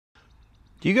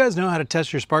Do you guys know how to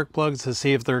test your spark plugs to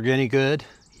see if they're any good?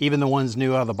 Even the ones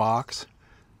new out of the box?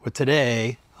 Well,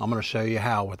 today, I'm going to show you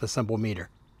how with a simple meter.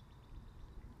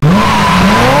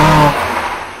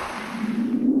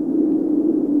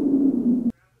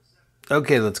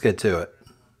 Okay, let's get to it.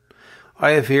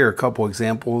 I have here a couple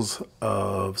examples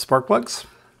of spark plugs.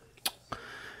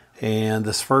 And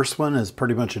this first one is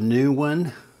pretty much a new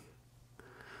one.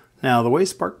 Now, the way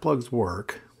spark plugs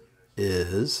work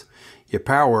is your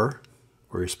power,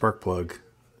 or your spark plug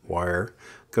wire,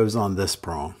 goes on this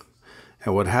prong.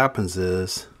 And what happens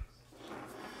is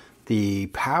the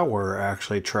power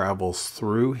actually travels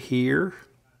through here,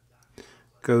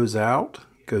 goes out,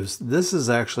 this is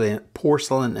actually a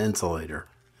porcelain insulator.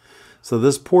 So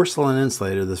this porcelain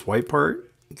insulator, this white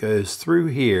part, goes through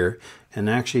here, and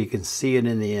actually you can see it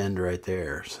in the end right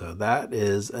there. So that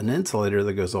is an insulator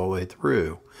that goes all the way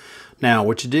through. Now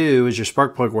what you do is your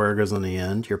spark plug wire goes on the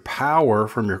end, your power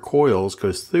from your coils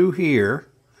goes through here,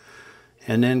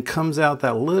 and then comes out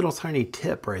that little tiny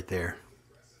tip right there.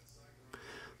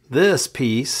 This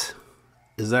piece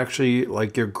is actually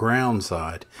like your ground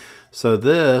side. So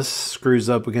this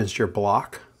screws up against your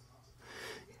block,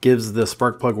 gives the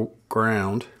spark plug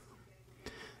ground,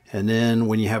 and then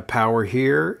when you have power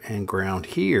here and ground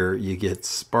here, you get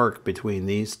spark between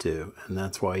these two, and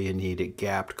that's why you need it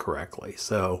gapped correctly.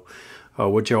 So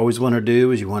what you always want to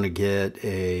do is you want to get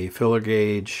a filler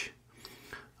gauge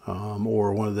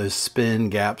or one of those spin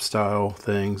gap style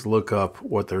things. Look up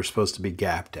what they're supposed to be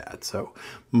gapped at. So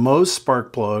most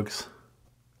spark plugs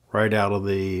right out of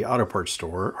the auto parts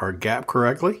store are gapped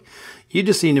correctly. You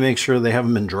just need to make sure they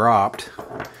haven't been dropped,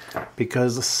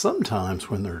 because sometimes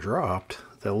when they're dropped,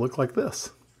 they'll look like this.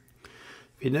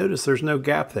 If you notice, there's no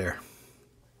gap there.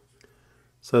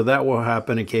 So that will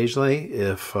happen occasionally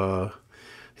if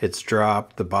it's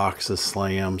dropped, the box is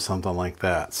slammed, something like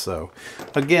that. So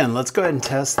again, let's go ahead and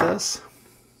test this.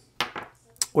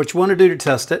 What you want to do to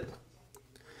test it,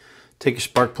 take your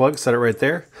spark plug, set it right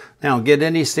there. Now get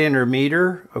any standard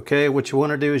meter, okay? What you want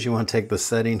to do is you want to take the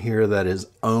setting here that is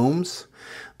ohms.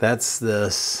 That's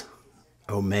this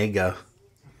Omega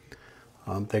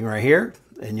thing right here.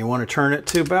 And you want to turn it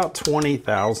to about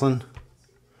 20,000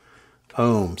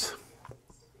 ohms.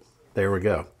 There we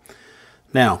go.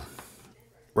 Now,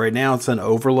 right now it's an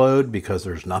overload because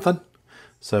there's nothing.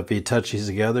 So if you touch these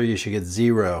together, you should get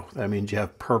 0. That means you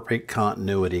have perfect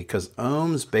continuity, because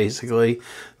ohms basically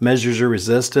measures your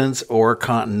resistance or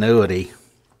continuity.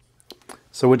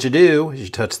 So what you do is you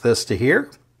touch this to here.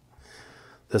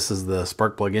 This is the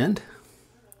spark plug end,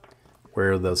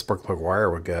 where the spark plug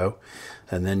wire would go.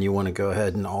 And then you want to go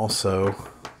ahead and also,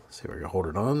 see if I can hold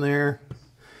it on there,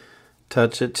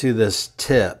 touch it to this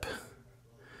tip.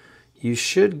 You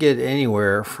should get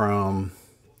anywhere from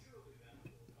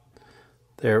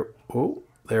there, oh,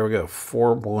 there we go,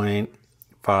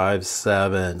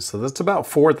 4.57. So that's about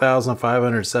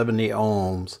 4,570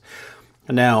 ohms.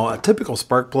 Now, a typical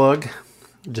spark plug,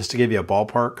 just to give you a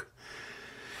ballpark,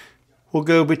 will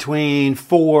go between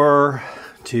 4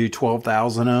 to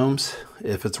 12,000 ohms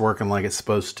if it's working like it's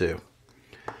supposed to.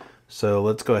 So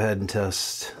let's go ahead and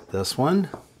test this one.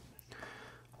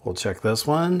 We'll check this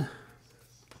one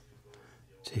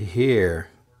to here.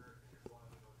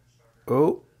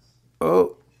 Oh,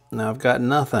 now I've got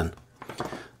nothing.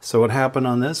 So what happened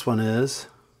on this one is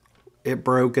it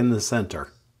broke in the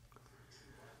center.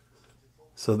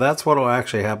 So that's what will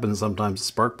actually happen sometimes to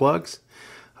spark plugs.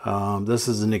 This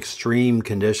is an extreme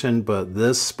condition, but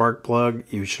this spark plug,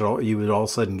 you would all of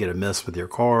a sudden get a miss with your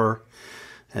car,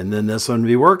 and then this one would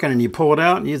be working, and you pull it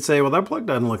out and you'd say, well, that plug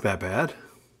doesn't look that bad.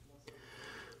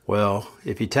 Well,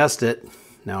 if you test it,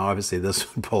 now obviously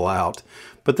this would pull out,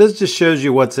 but this just shows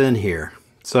you what's in here.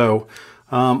 So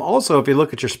also, if you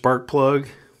look at your spark plug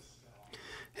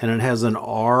and it has an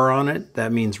R on it,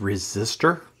 that means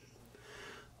resistor.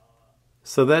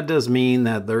 So that does mean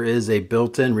that there is a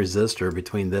built-in resistor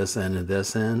between this end and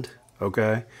this end,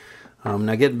 okay?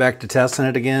 Now getting back to testing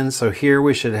it again, so here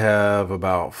we should have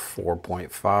about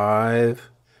 4.5.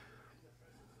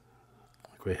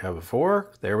 Like we have before,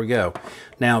 there we go.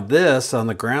 Now this, on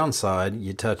the ground side,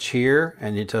 you touch here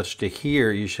and you touch to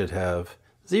here, you should have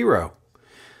 0,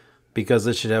 because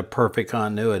it should have perfect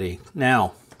continuity.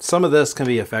 Now, some of this can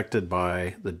be affected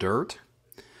by the dirt.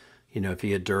 You know, if you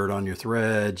get dirt on your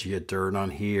threads, you get dirt on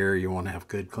here, you want to have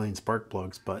good clean spark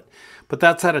plugs. But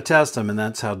that's how to test them, and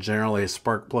that's how generally a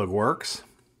spark plug works.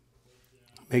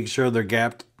 Make sure they're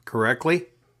gapped correctly,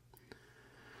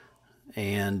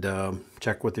 and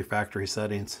check with your factory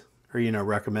settings, or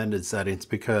recommended settings,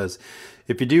 because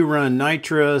if you do run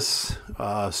nitrous,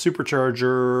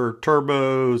 supercharger,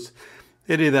 turbos,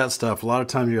 any of that stuff, a lot of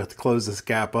times you have to close this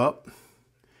gap up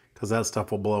because that stuff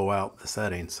will blow out the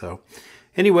settings. So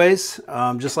anyways,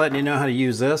 just letting you know how to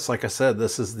use this. Like I said,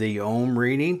 this is the ohm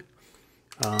reading.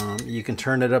 You can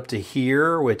turn it up to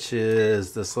here, which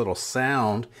is this little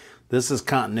sound. This is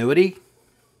continuity.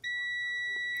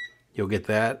 You'll get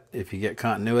that if you get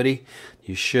continuity.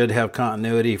 You should have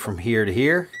continuity from here to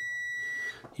here.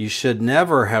 You should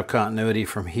never have continuity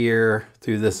from here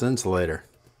through this insulator.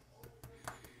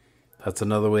 That's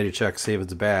another way to check, see if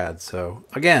it's bad. So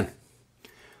again,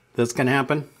 this can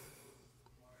happen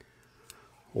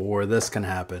or this can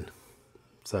happen.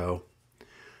 So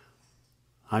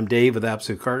I'm Dave with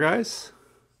Absolute Car Guys.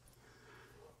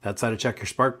 That's how to check your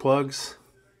spark plugs.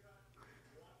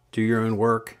 Do your own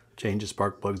work, change the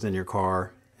spark plugs in your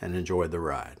car, and enjoy the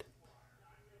ride.